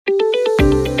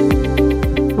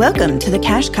Welcome to the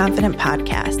Cash Confident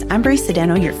Podcast. I'm Brie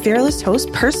Sedano, your fearless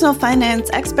host, personal finance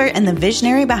expert, and the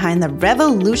visionary behind the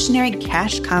revolutionary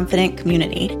Cash Confident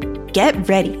community. Get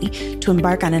ready to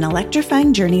embark on an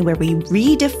electrifying journey where we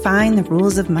redefine the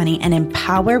rules of money and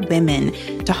empower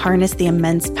women to harness the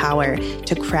immense power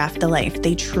to craft the life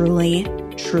they truly,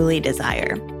 truly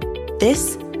desire.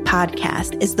 This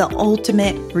podcast is the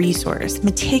ultimate resource,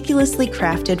 meticulously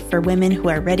crafted for women who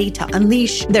are ready to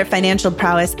unleash their financial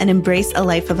prowess and embrace a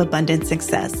life of abundant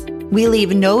success. We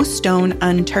leave no stone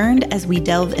unturned as we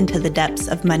delve into the depths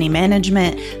of money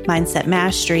management, mindset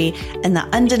mastery, and the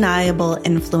undeniable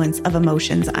influence of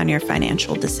emotions on your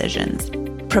financial decisions.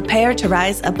 Prepare to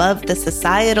rise above the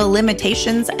societal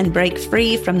limitations and break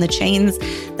free from the chains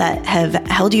that have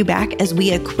held you back as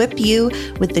we equip you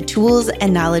with the tools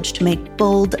and knowledge to make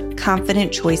bold,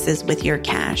 confident choices with your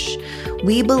cash.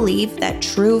 We believe that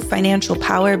true financial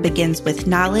power begins with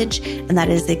knowledge, and that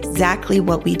is exactly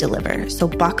what we deliver. So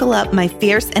buckle up, my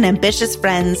fierce and ambitious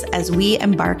friends, as we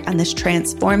embark on this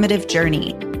transformative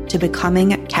journey to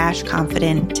becoming cash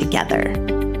confident together.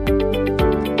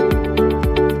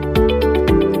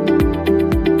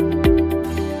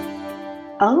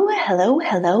 Oh,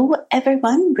 hello,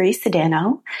 everyone. Brie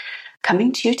Sedano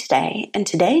coming to you today. And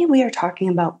today we are talking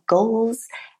about goals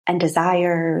and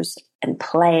desires and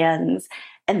plans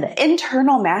and the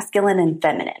internal masculine and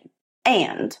feminine.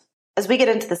 And as we get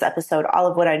into this episode, all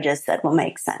of what I just said will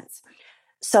make sense.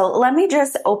 So let me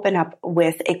just open up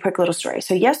with a quick little story.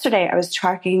 So yesterday I was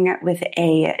talking with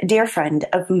a dear friend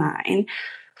of mine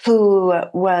who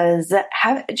was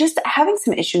just having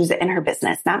some issues in her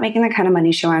business, not making the kind of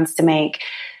money she wants to make,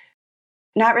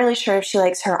 not really sure if she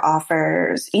likes her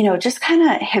offers, just kind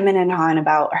of hemming and hawing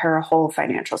about her whole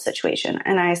financial situation.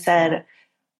 And I said,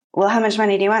 well, how much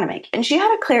money do you want to make? And she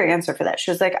had a clear answer for that.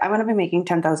 She was like, I want to be making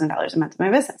 $10,000 a month in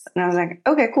my business. And I was like,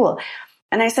 okay, cool.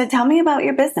 And I said, tell me about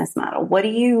your business model.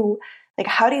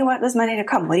 How do you want this money to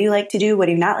come? What do you like to do? What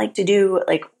do you not like to do?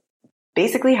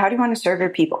 Basically, how do you want to serve your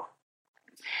people?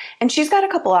 And she's got a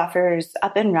couple offers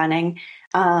up and running,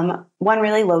 one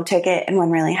really low ticket and one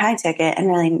really high ticket, and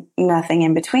really nothing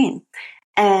in between.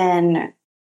 And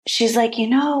she's like,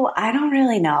 I don't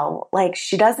really know.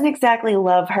 She doesn't exactly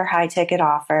love her high ticket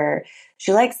offer.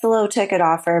 She likes the low ticket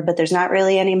offer, but there's not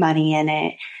really any money in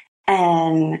it.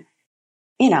 And,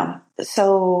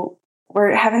 so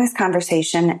we're having this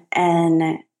conversation,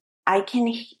 and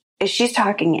she's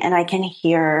talking, and I can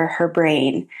hear her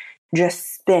brain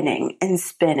just spinning and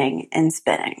spinning and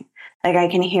spinning. I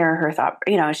can hear her thought,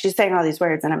 she's saying all these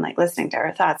words, and I'm listening to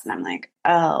her thoughts, and I'm like,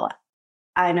 oh,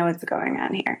 I know what's going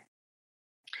on here.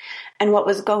 And what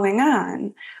was going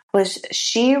on was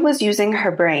she was using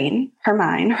her brain, her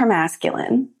mind, her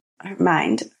masculine, right?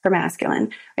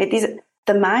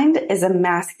 The mind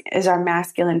is our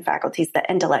masculine faculties,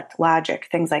 the intellect, logic,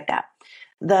 things like that.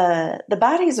 The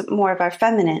body is more of our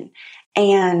feminine.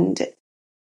 And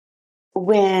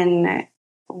when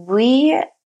we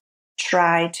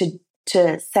try to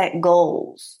set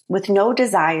goals with no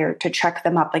desire to check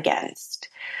them up against,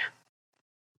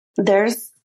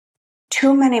 there's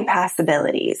too many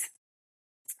possibilities,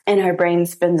 and our brain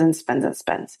spins and spins and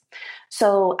spins.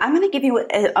 So I'm going to give you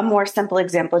a more simple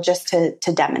example just to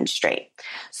demonstrate.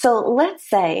 So let's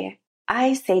say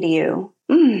I say to you,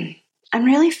 I'm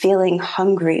really feeling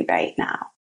hungry right now.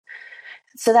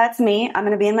 So that's me. I'm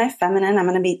going to be in my feminine. I'm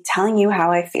going to be telling you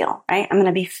how I feel, right? I'm going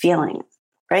to be feeling,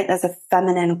 right? That's a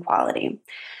feminine quality.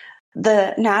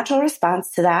 The natural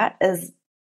response to that is,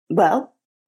 well,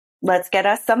 let's get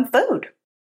us some food,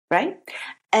 right?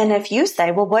 And if you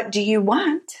say, well, what do you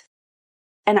want?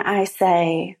 And I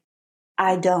say,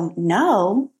 I don't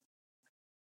know.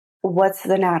 What's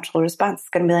the natural response? It's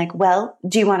going to be like, well,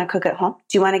 do you want to cook at home?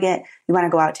 Do you want to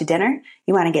go out to dinner?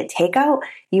 You want to get takeout?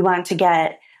 You want to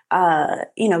get, do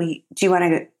you want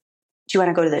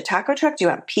to go to the taco truck? Do you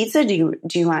want pizza? Do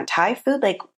you want Thai food?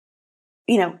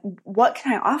 What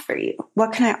can I offer you?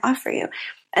 What can I offer you?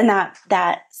 And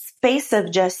that space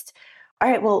of just, all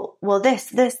right, well,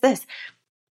 this.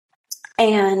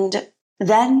 And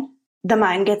then the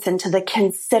mind gets into the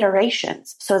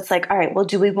considerations. So it's like, all right,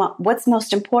 well, what's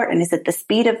most important? Is it the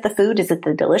speed of the food? Is it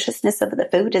the deliciousness of the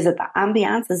food? Is it the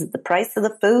ambiance? Is it the price of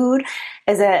the food?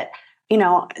 Is it,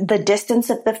 the distance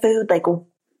of the food?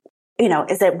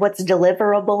 Is it what's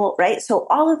deliverable, right? So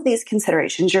all of these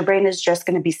considerations, your brain is just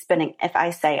going to be spinning if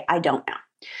I say, I don't know,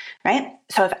 right?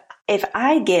 So if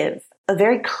I give a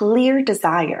very clear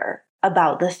desire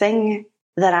about the thing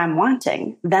that I'm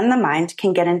wanting, then the mind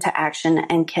can get into action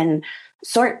and can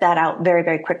sort that out very,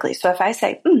 very quickly. So if I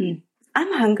say,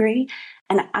 I'm hungry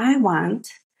and I want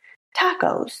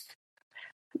tacos,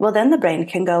 Well, then the brain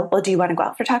can go, well, do you want to go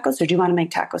out for tacos or do you want to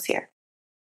make tacos here?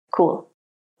 Cool.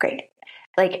 Great.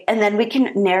 And then we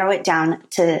can narrow it down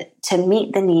to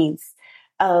meet the needs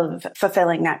of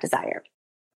fulfilling that desire.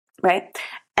 Right.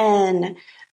 And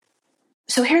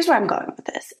so here's where I'm going with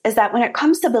this, is that when it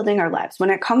comes to building our lives,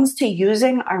 when it comes to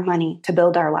using our money to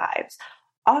build our lives,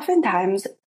 oftentimes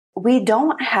we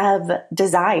don't have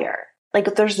desire.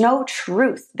 There's no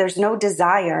truth. There's no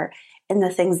desire in the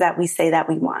things that we say that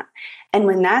we want. And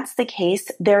when that's the case,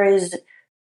 there is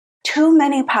too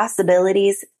many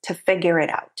possibilities to figure it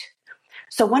out.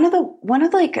 So one of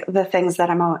the things that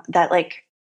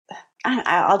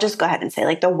I'll just go ahead and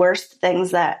say, the worst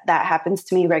things that happens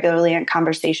to me regularly in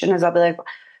conversation is I'll be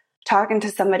talking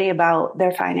to somebody about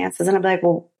their finances, and I'll be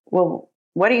well,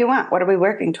 what do you want? What are we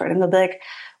working toward? And they'll be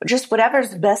just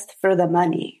whatever's best for the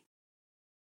money.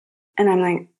 And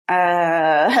I'm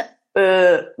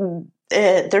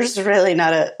there's really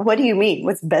not what do you mean?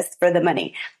 What's best for the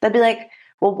money? They'll be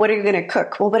well, what are you going to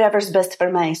cook? Well, whatever's best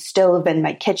for my stove and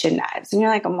my kitchen knives. And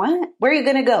you're what? Where are you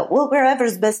going to go? Well,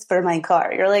 wherever's best for my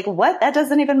car. You're what? That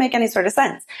doesn't even make any sort of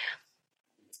sense.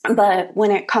 But when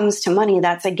it comes to money,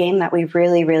 that's a game that we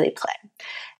really, really play.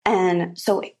 And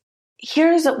so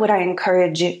here's what I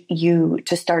encourage you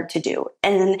to start to do.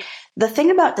 And the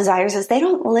thing about desires is they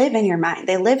don't live in your mind.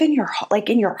 They live in your,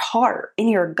 in your heart, in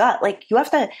your gut. You have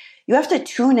to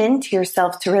tune into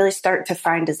yourself to really start to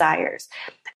find desires.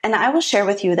 And I will share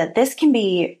with you that this can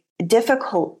be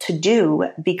difficult to do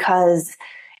because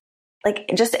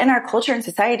just in our culture and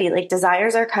society,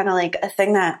 desires are kind of a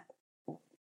thing that,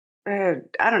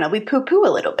 I don't know, we poo-poo a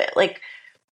little bit.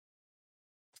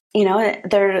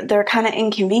 They're kind of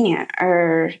inconvenient,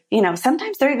 or,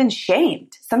 sometimes they're even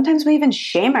shamed. Sometimes we even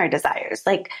shame our desires.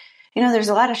 There's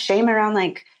a lot of shame around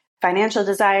financial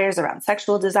desires, around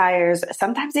sexual desires,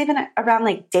 sometimes even around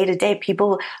day to day.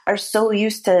 People are so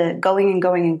used to going and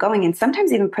going and going, and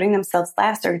sometimes even putting themselves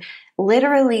last, or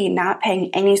literally not paying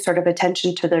any sort of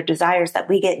attention to their desires, that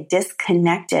we get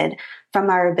disconnected from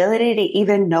our ability to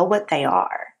even know what they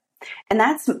are. And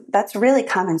that's really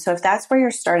common. So if that's where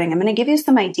you're starting, I'm going to give you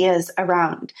some ideas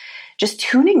around just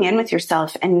tuning in with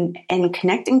yourself and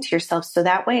connecting to yourself, so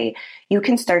that way you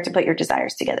can start to put your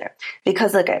desires together.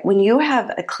 Because when you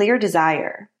have a clear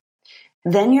desire,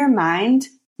 then your mind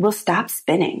will stop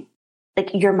spinning.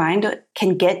 Your mind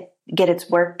can get its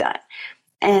work done.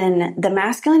 And the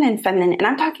masculine and feminine, and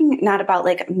I'm talking not about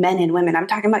men and women, I'm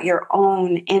talking about your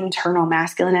own internal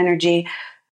masculine energy,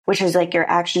 which is your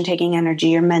action-taking energy,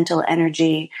 your mental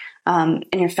energy, and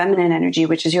your feminine energy,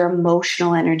 which is your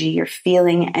emotional energy, your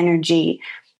feeling energy.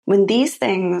 When these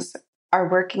things are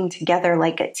working together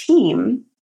like a team,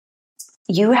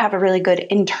 you have a really good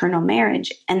internal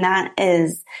marriage. And that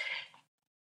is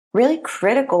really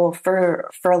critical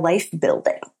for life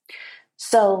building.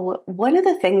 So one of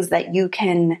the things that you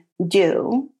can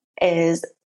do is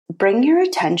bring your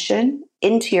attention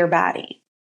into your body.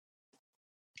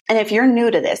 And if you're new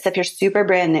to this, if you're super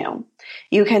brand new,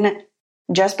 you can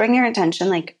just bring your attention,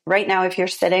 right now, if you're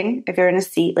sitting, if you're in a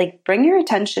seat, bring your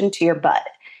attention to your butt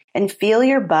and feel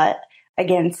your butt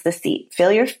against the seat.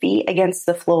 Feel your feet against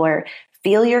the floor.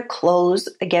 Feel your clothes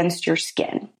against your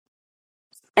skin.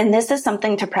 And this is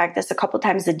something to practice a couple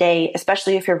times a day,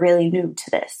 especially if you're really new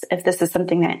to this. If this is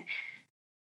something that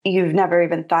you've never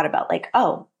even thought about,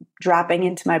 dropping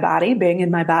into my body, being in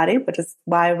my body, which is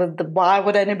why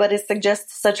would anybody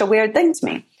suggest such a weird thing to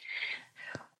me?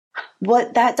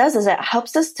 What that does is it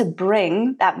helps us to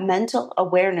bring that mental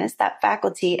awareness, that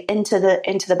faculty into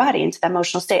the body, into the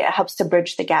emotional state. It helps to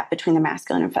bridge the gap between the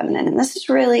masculine and feminine. And this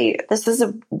is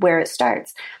where it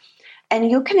starts. And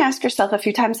you can ask yourself a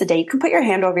few times a day. You can put your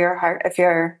hand over your heart if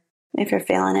you're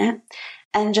feeling it,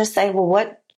 and just say, well,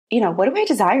 what do I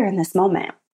desire in this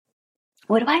moment?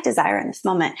 What do I desire in this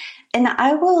moment? And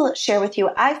I will share with you,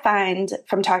 I find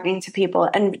from talking to people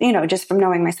and, just from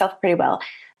knowing myself pretty well,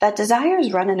 that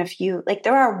desires run in a few,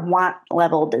 there are want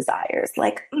level desires.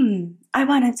 I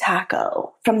want a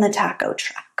taco from the taco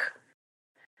truck,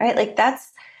 right?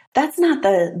 That's not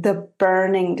the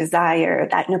burning desire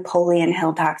that Napoleon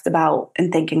Hill talks about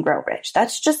in Think and Grow Rich.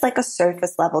 That's just a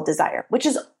surface level desire, which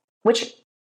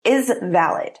is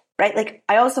valid, right?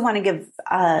 I also want to give,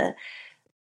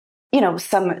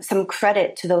 some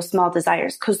credit to those small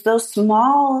desires, because those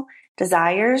small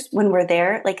desires, when we're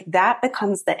there, that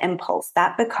becomes the impulse,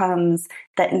 that becomes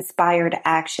the inspired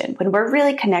action. When we're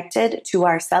really connected to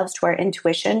ourselves, to our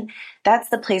intuition, that's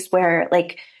the place where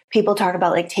people talk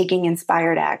about taking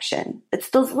inspired action. It's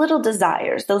those little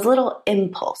desires, those little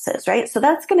impulses, right? So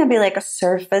that's going to be a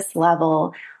surface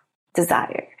level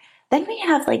desire. Then we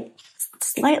have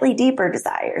slightly deeper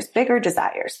desires, bigger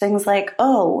desires, things like,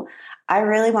 oh, I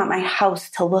really want my house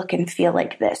to look and feel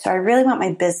like this, or I really want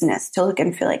my business to look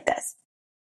and feel like this.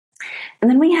 And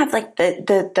then we have like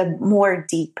the more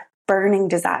deep burning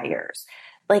desires,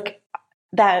 like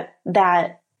that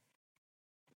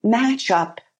match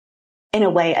up in a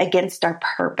way against our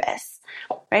purpose,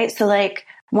 right? So like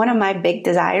one of my big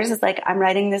desires is like, I'm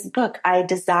writing this book. I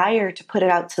desire to put it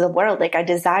out to the world. Like I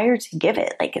desire to give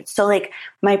it. Like it's so like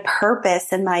my purpose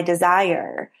and my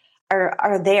desire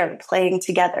are there playing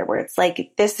together, where it's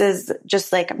like, this is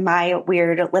just like my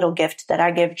weird little gift that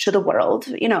I give to the world,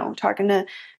 you know, talking to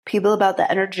people about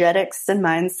the energetics and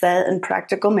mindset and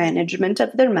practical management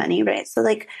of their money, right? So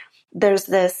like there's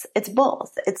this, it's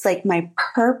both. It's like my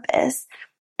purpose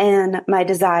and my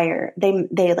desire,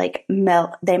 they like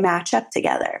melt, they match up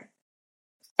together.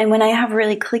 And when I have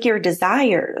really clear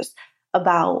desires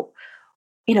about,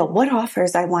 you know, what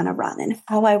offers I want to run and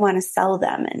how I want to sell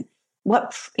them and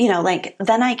what, you know, like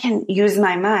then I can use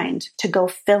my mind to go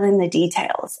fill in the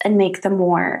details and make the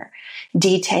more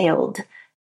detailed,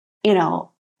 you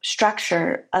know,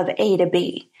 structure of A to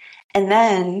B. And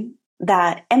then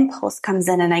that impulse comes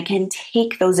in and I can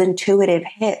take those intuitive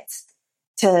hits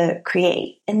to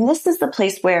create. And this is the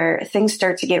place where things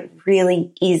start to get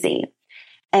really easy.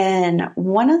 And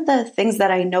one of the things that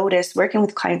I noticed working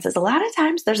with clients is a lot of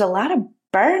times there's a lot of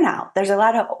burnout. There's a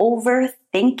lot of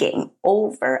overthinking,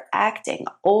 overacting,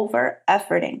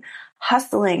 over-efforting,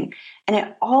 hustling. And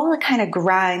it all kind of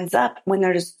grinds up when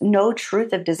there's no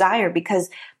truth of desire, because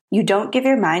you don't give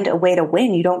your mind a way to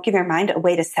win. You don't give your mind a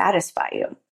way to satisfy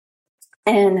you.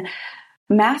 And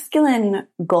masculine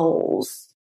goals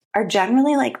are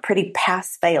generally like pretty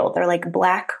pass fail. They're like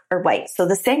black or white. So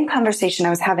the same conversation I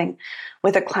was having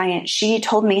with a client, she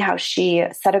told me how she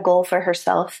set a goal for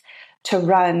herself to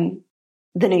run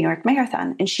the New York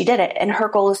Marathon, and she did it. And her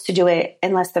goal is to do it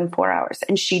in less than 4 hours.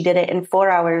 And she did it in 4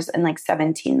 hours and like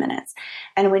 17 minutes.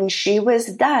 And when she was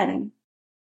done,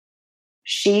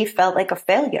 she felt like a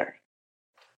failure.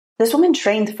 This woman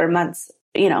trained for months,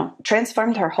 you know,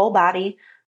 transformed her whole body,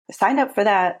 signed up for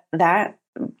that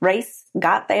race,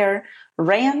 got there,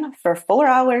 ran for 4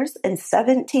 hours and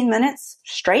 17 minutes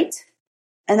straight.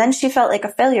 And then she felt like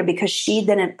a failure because she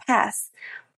didn't pass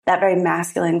that very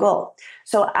masculine goal.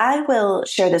 So I will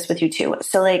share this with you too.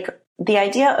 So like the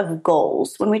idea of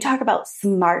goals, when we talk about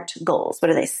SMART goals, what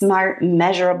are they? Smart,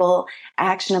 measurable,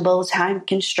 actionable, time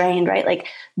constrained, right? Like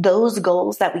those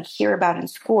goals that we hear about in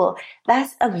school,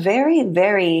 that's a very,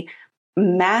 very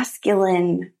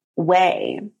masculine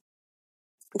way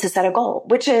to set a goal,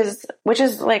 which is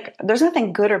like, there's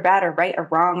nothing good or bad or right or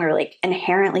wrong or like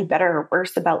inherently better or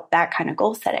worse about that kind of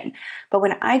goal setting. But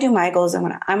when I do my goals and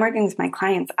when I'm working with my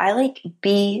clients, I like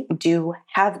be, do,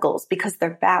 have goals because they're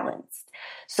balanced.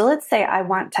 So let's say I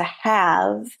want to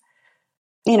have,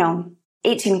 you know,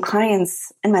 18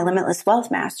 clients in my Limitless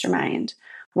Wealth Mastermind.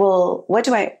 Well, what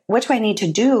do I need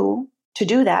to do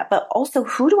that? But also,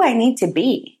 who do I need to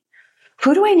be?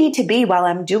 Who do I need to be while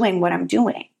I'm doing what I'm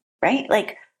doing? Right?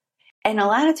 Like, and a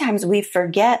lot of times we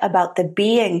forget about the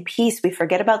being piece. We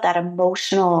forget about that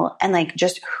emotional and like,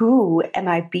 just who am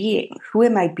I being? Who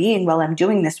am I being while I'm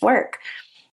doing this work?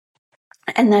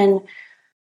 And then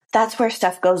that's where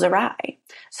stuff goes awry.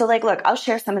 So like, look, I'll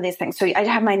share some of these things. So I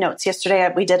have my notes. Yesterday,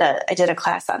 I did a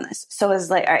class on this. So I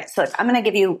was like, all right, so look, I'm going to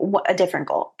give you a different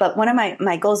goal. But one of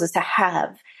my goals is to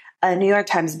have a New York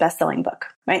Times bestselling book,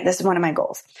 right? This is one of my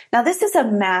goals. Now, this is a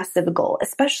massive goal,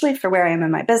 especially for where I am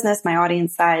in my business, my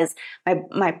audience size.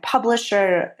 My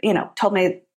publisher, you know, told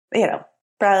me, you know,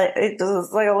 probably it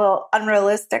was like a little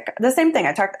unrealistic. The same thing.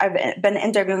 I've been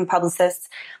interviewing publicists,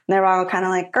 and they're all kind of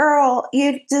like, "Girl,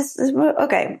 you just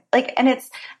okay." Like, and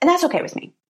that's okay with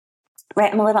me,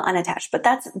 right? I'm a little unattached, but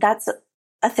that's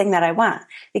a thing that I want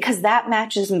because that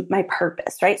matches my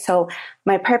purpose, right? So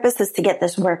my purpose is to get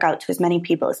this work out to as many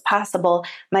people as possible.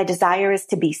 My desire is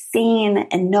to be seen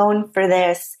and known for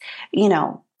this, you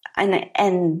know,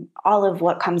 and all of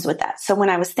what comes with that. So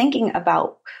when I was thinking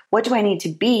about what do I need to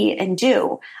be and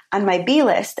do on my B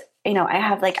list, you know, I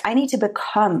have like, I need to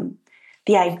become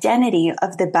the identity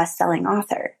of the best-selling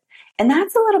author. And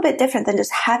that's a little bit different than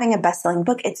just having a best-selling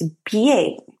book. It's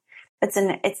being. It's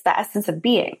the essence of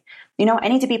being. You know, I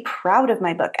need to be proud of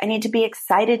my book. I need to be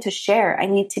excited to share. I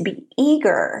need to be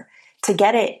eager to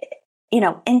get it, you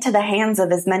know, into the hands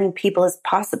of as many people as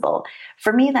possible.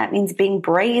 For me, that means being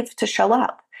brave to show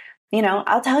up. You know,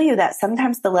 I'll tell you that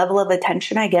sometimes the level of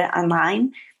attention I get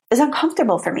online is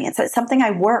uncomfortable for me. It's something I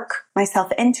work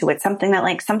myself into. It's something that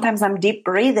like sometimes I'm deep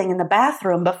breathing in the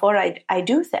bathroom before I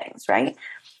do things, right?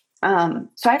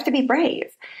 So I have to be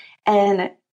brave.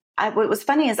 And what was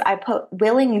funny is I put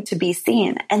willing to be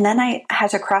seen, and then I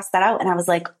had to cross that out, and I was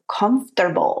like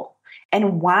comfortable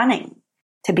and wanting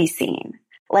to be seen,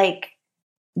 like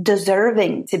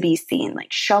deserving to be seen,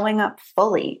 like showing up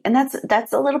fully. And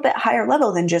that's a little bit higher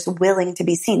level than just willing to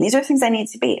be seen. These are things I need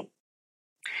to be,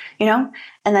 and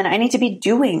then I need to be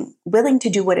willing to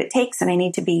do what it takes, and I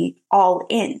need to be all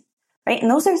in, right?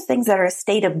 And those are things that are a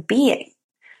state of being.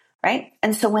 Right.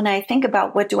 And so when I think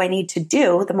about what do I need to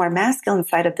do, the more masculine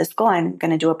side of this goal, I'm going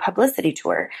to do a publicity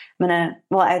tour. I'm going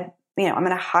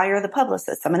to hire the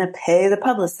publicist. I'm going to pay the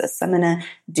publicist. I'm going to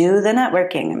do the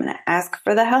networking. I'm going to ask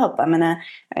for the help. I'm going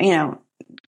to,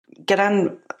 get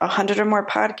on 100 or more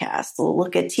podcasts,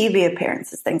 look at TV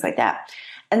appearances, things like that.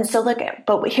 And so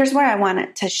but here's where I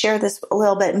wanted to share this a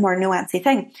little bit more nuancy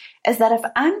thing, is that if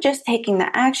I'm just taking the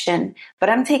action, but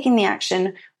I'm taking the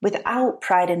action without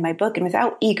pride in my book and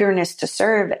without eagerness to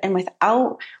serve and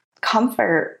without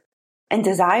comfort and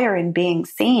desire in being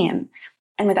seen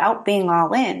and without being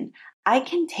all in, I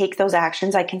can take those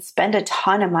actions. I can spend a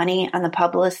ton of money on the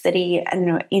publicity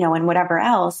and, and whatever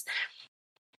else,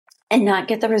 and not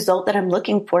get the result that I'm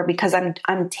looking for because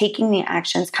I'm taking the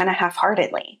actions kind of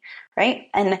half-heartedly, right?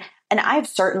 And I've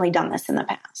certainly done this in the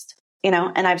past,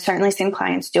 and I've certainly seen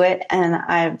clients do it, and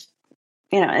I've,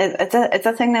 it's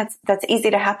a thing that's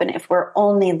easy to happen if we're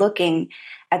only looking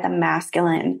at the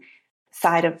masculine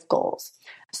side of goals.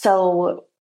 So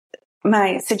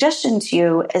my suggestion to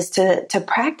you is to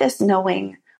practice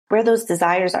knowing where those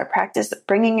desires are. Practice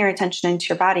bringing your attention into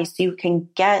your body so you can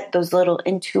get those little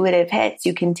intuitive hits.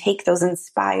 You can take those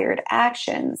inspired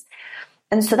actions.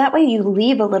 And so that way you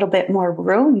leave a little bit more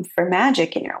room for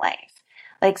magic in your life.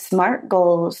 Like SMART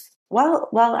goals, well,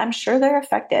 I'm sure they're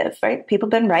effective, right? People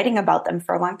have been writing about them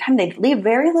for a long time. They leave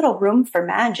very little room for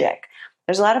magic.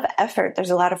 There's a lot of effort.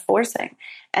 There's a lot of forcing.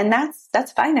 And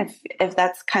that's fine if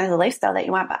that's kind of the lifestyle that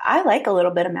you want. But I like a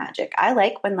little bit of magic. I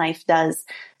like when life does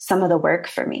some of the work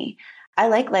for me. I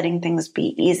like letting things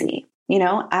be easy.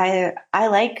 I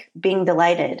like being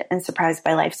delighted and surprised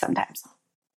by life sometimes.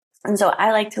 And so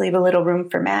I like to leave a little room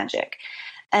for magic.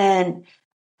 And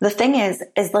the thing is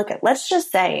look, let's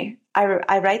just say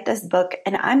I write this book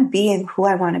and I'm being who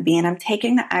I want to be, and I'm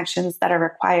taking the actions that are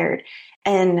required.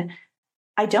 And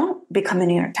I don't become a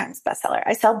New York Times bestseller.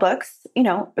 I sell books,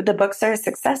 the books are a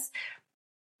success,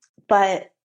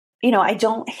 but, I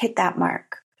don't hit that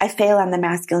mark. I fail on the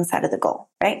masculine side of the goal,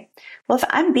 right? Well, if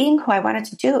I'm being who I wanted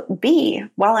to be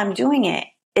while I'm doing it,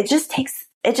 it just takes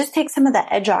some of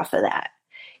the edge off of that.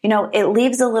 It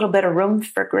leaves a little bit of room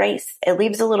for grace. It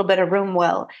leaves a little bit of room.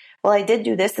 Well, I did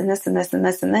do this and this and this and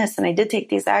this and this, and I did take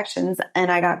these actions and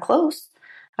I got close.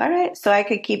 All right. So I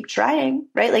could keep trying,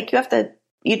 right? Like you have to,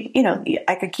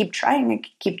 I could keep trying. I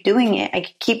could keep doing it. I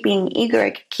could keep being eager.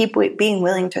 I could keep being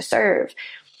willing to serve.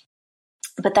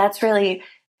 But that's really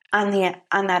on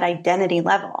that identity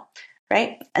level,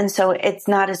 right? And so it's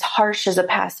not as harsh as a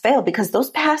pass fail, because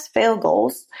those pass fail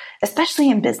goals, especially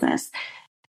in business,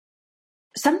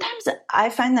 sometimes I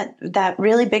find that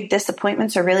really big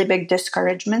disappointments or really big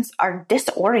discouragements are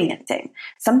disorienting.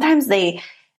 Sometimes they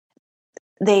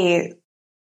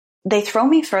throw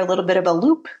me for a little bit of a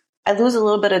loop. I lose a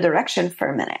little bit of direction for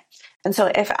a minute. And so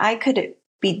if I could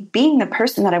be being the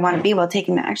person that I want to be while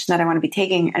taking the action that I want to be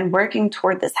taking and working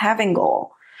toward this having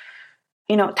goal,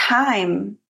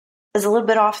 time is a little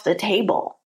bit off the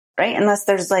table, right? Unless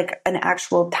there's like an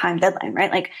actual time deadline,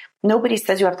 right? Like nobody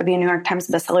says you have to be a New York Times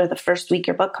bestseller the first week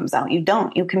your book comes out. You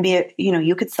don't. You can be,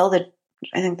 you could sell the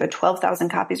 12,000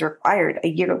 copies required a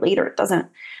year later.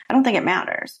 I don't think it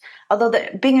matters. Although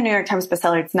being a New York Times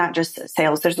bestseller, it's not just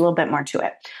sales. There's a little bit more to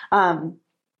it.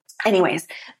 Anyways,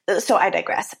 so I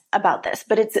digress about this,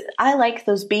 but I like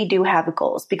those be, do, have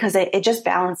goals because it just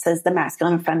balances the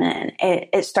masculine and feminine.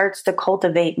 It starts to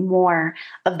cultivate more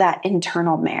of that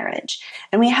internal marriage.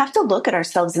 And we have to look at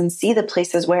ourselves and see the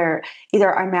places where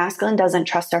either our masculine doesn't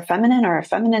trust our feminine or our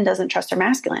feminine doesn't trust our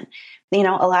masculine. A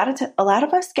lot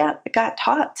of us got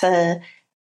taught to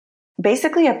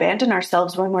basically abandon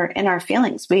ourselves when we're in our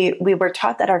feelings. We were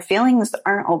taught that our feelings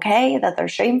aren't okay, that they're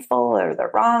shameful or they're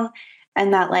wrong.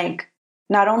 And that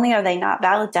not only are they not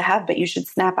valid to have, but you should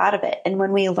snap out of it. And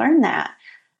when we learn that,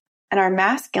 and our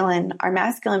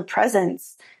masculine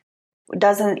presence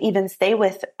doesn't even stay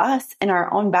with us in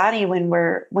our own body when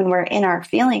we're in our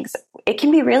feelings, it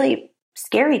can be really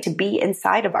scary to be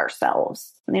inside of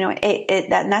ourselves. And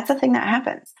that's a thing that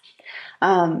happens.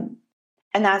 And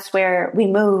that's where we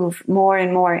move more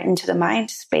and more into the mind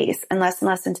space and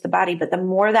less into the body. But the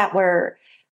more that we're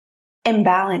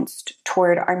imbalanced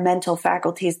toward our mental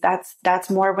faculties, that's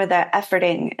more where the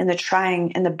efforting and the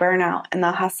trying and the burnout and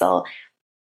the hustle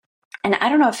And I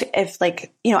don't know if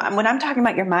like, when I'm talking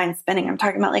about your mind spinning, I'm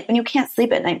talking about like when you can't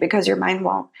sleep at night because your mind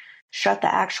won't shut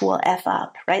the actual F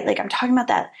up, right? Like I'm talking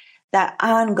about that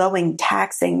ongoing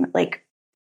taxing, like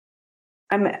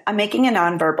I'm making a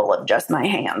nonverbal of just my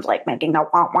hand, like making the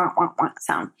wah, wah, wah, wah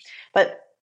sound. But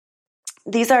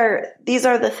these are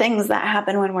the things that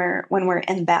happen when we're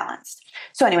imbalanced.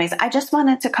 So anyways, I just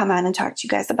wanted to come on and talk to you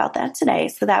guys about that today.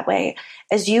 So that way,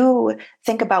 as you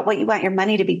think about what you want your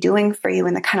money to be doing for you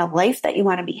and the kind of life that you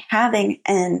want to be having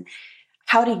and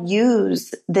how to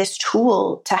use this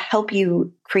tool to help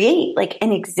you create like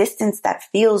an existence that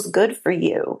feels good for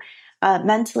you,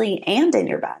 mentally and in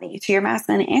your body, to your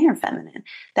masculine and your feminine,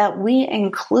 that we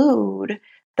include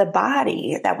the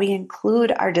body, that we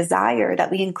include our desire,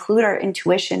 that we include our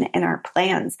intuition in our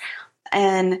plans.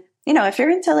 And, if you're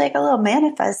into like a little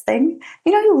manifesting,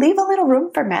 you leave a little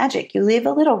room for magic. You leave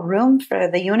a little room for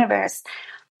the universe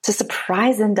to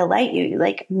surprise and delight you. You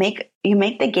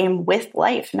make the game with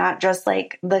life, not just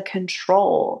like the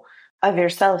control of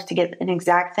yourself to get an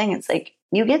exact thing. It's like,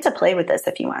 you get to play with this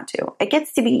if you want to. It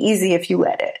gets to be easy if you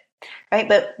let it, right?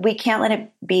 But we can't let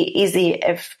it be easy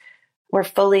if we're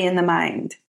fully in the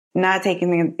mind, not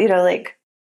taking the,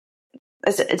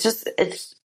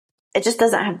 it just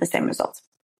doesn't have the same results.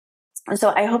 And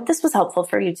so I hope this was helpful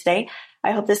for you today.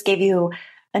 I hope this gave you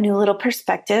a new little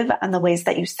perspective on the ways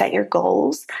that you set your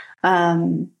goals,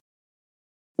 and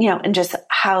just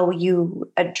how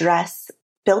you address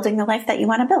building the life that you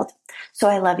want to build. So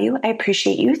I love you. I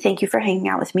appreciate you. Thank you for hanging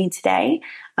out with me today.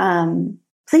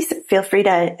 Please feel free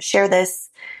to share this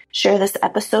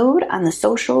episode on the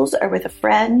socials or with a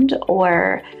friend,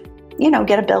 or,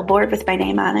 get a billboard with my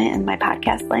name on it and my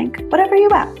podcast link, whatever you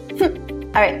want.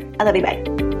 All right. I love you. Bye.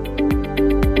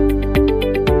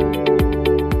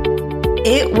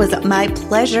 It was my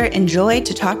pleasure and joy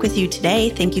to talk with you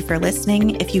today. Thank you for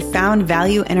listening. If you found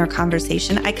value in our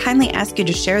conversation, I kindly ask you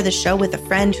to share the show with a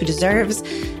friend who deserves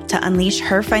to unleash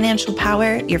her financial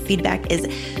power. Your feedback is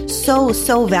so,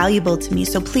 so valuable to me.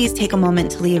 So please take a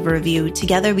moment to leave a review.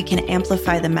 Together we can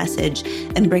amplify the message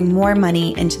and bring more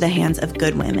money into the hands of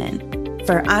good women.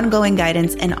 For ongoing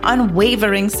guidance and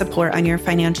unwavering support on your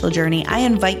financial journey, I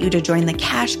invite you to join the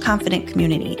Cash Confident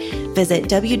community. Visit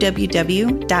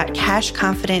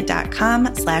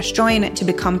www.cashconfident.com/join to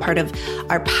become part of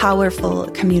our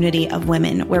powerful community of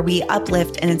women, where we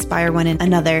uplift and inspire one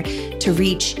another to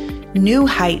reach new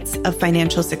heights of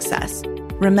financial success.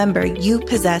 Remember, you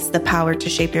possess the power to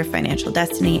shape your financial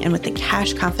destiny. And with the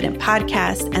Cash Confident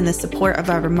podcast and the support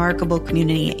of our remarkable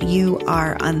community, you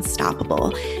are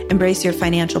unstoppable. Embrace your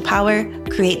financial power,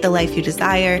 create the life you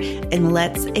desire, and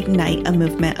let's ignite a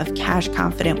movement of cash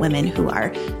confident women who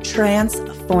are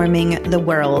transforming the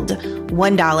world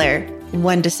 $1,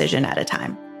 one decision at a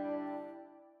time.